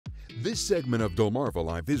This segment of Delmarva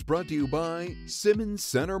Life is brought to you by Simmons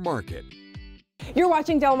Center Market. You're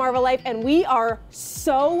watching Delmarva Life, and we are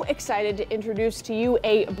so excited to introduce to you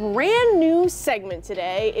a brand new segment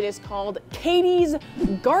today. It is called Katie's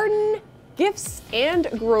Garden Gifts and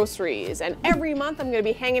Groceries. And every month I'm going to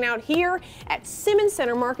be hanging out here at Simmons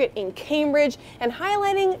Center Market in Cambridge and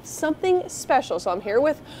highlighting something special. So I'm here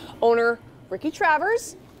with owner Ricky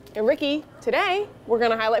Travers. And Ricky, today we're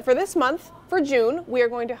going to highlight for this month, for June, we are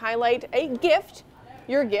going to highlight a gift,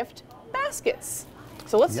 your gift baskets.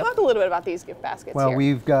 So let's talk a little bit about these gift baskets. Well, here.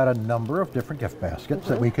 We've got a number of different gift baskets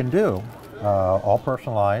that we can do, all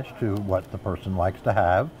personalized to what the person likes to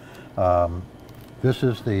have. This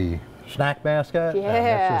is the snack basket, and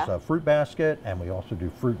this is a fruit basket, and we also do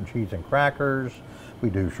fruit and cheese and crackers. We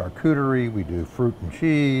do charcuterie, we do fruit and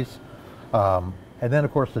cheese, and then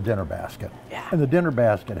of course the dinner basket. Yeah. And the dinner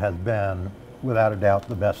basket has been, without a doubt,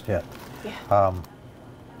 the best hit. Yeah.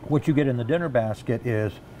 What you get in the dinner basket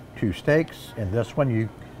is 2 steaks. In this one,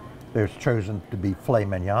 there's chosen to be filet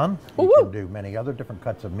mignon. You can do many other different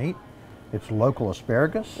cuts of meat. It's local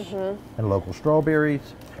asparagus and local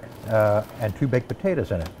strawberries and 2 baked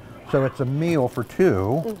potatoes in it. So it's a meal for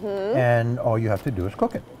 2, and all you have to do is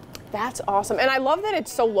cook it. That's awesome. And I love that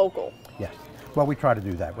it's so local. Yes. Well, we try to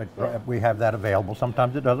do that. We have that available.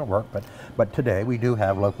 Sometimes it doesn't work, but today we do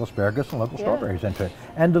have local asparagus and local strawberries into it.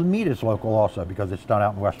 And the meat is local also because it's done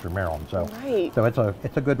out in Western Maryland. So, so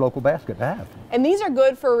it's a good local basket to have. And these are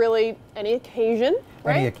good for really any occasion,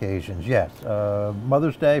 right? Any occasions, yes.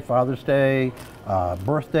 Mother's Day, Father's Day,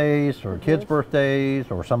 birthdays, or kids' birthdays,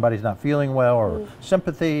 or somebody's not feeling well, or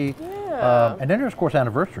sympathy. Yeah. And then there's, of course,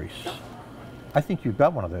 anniversaries. I think you've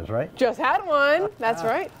got one of those, right? Just had one. That's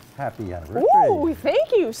right. Happy anniversary. Ooh,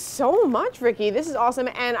 thank you so much, Ricky. This is awesome.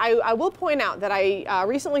 And I will point out that I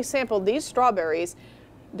recently sampled these strawberries.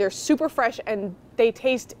 They're super fresh and they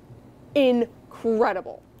taste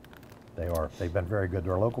incredible. They are. They've been very good.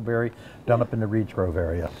 They're a local berry done up in the Reeds Grove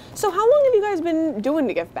area. So how long have you guys been doing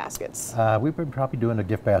the gift baskets? We've been probably doing the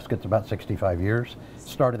gift baskets about 65 years.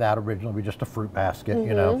 Started out originally with just a fruit basket,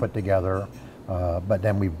 you know, put together. But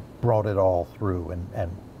then we brought it all through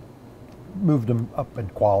and moved them up in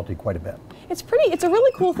quality quite a bit. It's a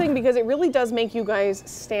really cool thing because it really does make you guys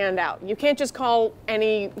stand out. You can't just call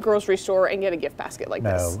any grocery store and get a gift basket like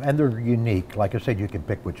this. No, and they're unique. Like I said, you can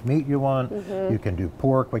pick which meat you want. You can do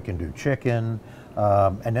pork, we can do chicken.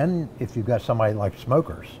 And then if you've got somebody like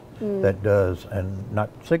smokers that does, and not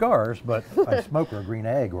cigars, but a smoker, a green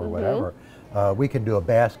egg or whatever, we can do a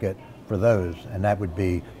basket for those, and that would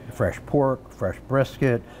be fresh pork, fresh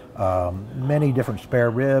brisket, many different spare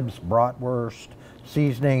ribs, bratwurst,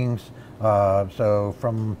 seasonings. So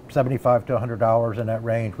from $75 to $100 in that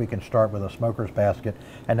range, we can start with a smoker's basket,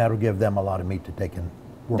 and that'll give them a lot of meat that they can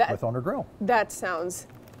work with on their grill. That sounds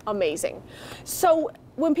amazing. So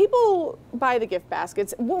when people buy the gift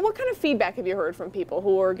baskets, what kind of feedback have you heard from people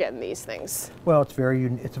who are getting these things? Well, it's a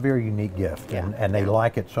very unique gift, and they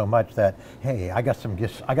like it so much that, hey, I got some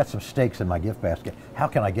gifts, I got some steaks in my gift basket. How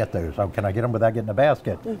can I get those? Oh, can I get them without getting a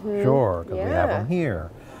basket? Sure, because we have them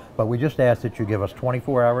here. But we just ask that you give us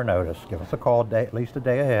 24-hour notice. Give us a call at least a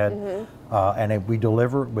day ahead, and if we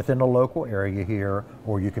deliver within the local area here,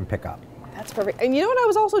 or you can pick up. That's perfect. And you know what I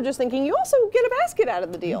was also just thinking? You also get a basket out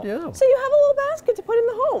of the deal. You do. So you have a little basket to put in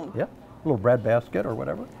the home. Yep. A little bread basket or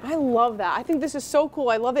whatever. I love that. I think this is so cool.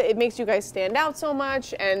 I love it. It makes you guys stand out so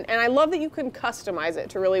much, and I love that you can customize it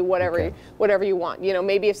to really whatever you want. You know,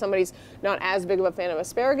 maybe if somebody's not as big of a fan of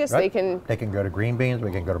asparagus, they can go to green beans,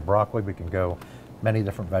 we can go to broccoli, we can go many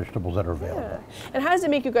different vegetables that are available. Yeah. And how does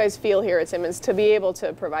it make you guys feel here at Simmons to be able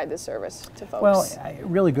to provide this service to folks? Well,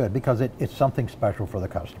 really good, because it's something special for the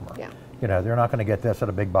customer. Yeah. You know, they're not going to get this at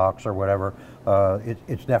a big box or whatever.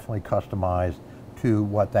 It's definitely customized to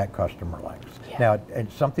what that customer likes. Yeah. Now,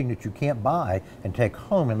 it's something that you can't buy and take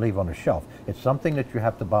home and leave on the shelf. It's something that you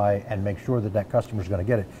have to buy and make sure that that customer's going to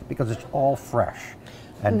get it, because it's all fresh.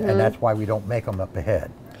 And that's why we don't make them up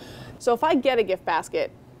ahead. So if I get a gift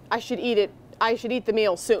basket, I should eat the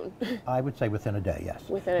meal soon. I would say within a day, yes.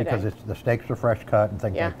 Within a day. Because the steaks are fresh cut and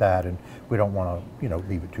things like that, and we don't want to,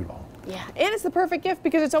 leave it too long. Yeah, and it's the perfect gift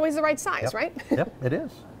because it's always the right size, right? Yep, it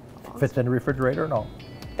is. Awesome. Fits in the refrigerator and all.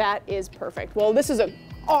 That is perfect. Well, this is an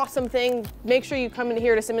awesome thing. Make sure you come in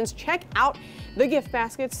here to Simmons. Check out the gift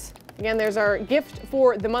baskets. Again, there's our gift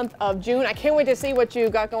for the month of June. I can't wait to see what you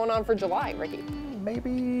got going on for July, Ricky.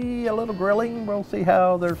 Maybe a little grilling. We'll see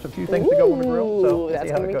how there's a few things to go on the grill. So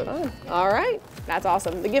that's going to be fun. All right. That's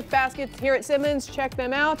awesome. The gift baskets here at Simmons. Check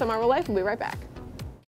them out. Delmarva Life. We'll be right back.